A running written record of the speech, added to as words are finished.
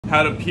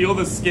how to peel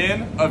the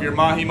skin of your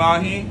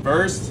mahi-mahi.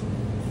 First,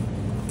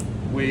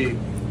 we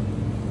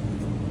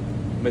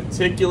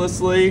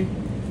meticulously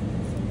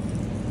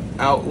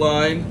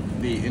outline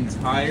the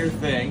entire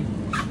thing.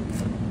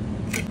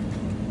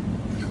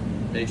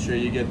 Make sure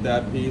you get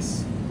that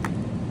piece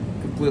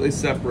completely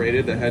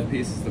separated. The head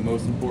piece is the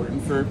most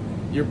important for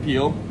your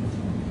peel.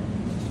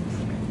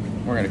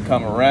 We're gonna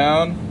come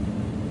around,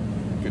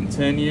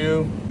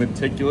 continue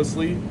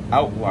meticulously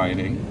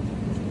outlining.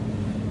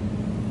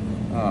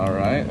 All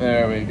right,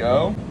 there we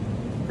go.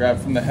 Grab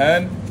from the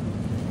head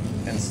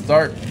and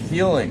start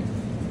peeling.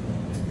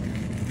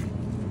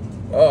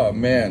 Oh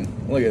man,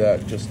 look at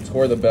that, just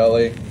tore the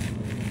belly.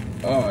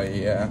 Oh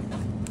yeah.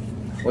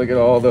 Look at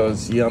all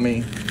those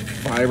yummy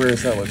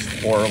fibers, that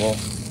looks horrible.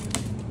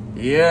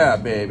 Yeah,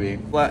 baby.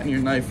 Flatten your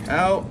knife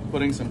out,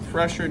 putting some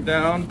pressure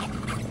down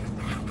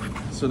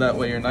so that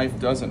way your knife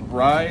doesn't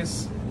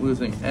rise,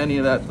 losing any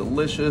of that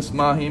delicious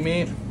mahi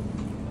meat.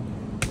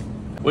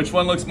 Which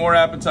one looks more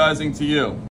appetizing to you?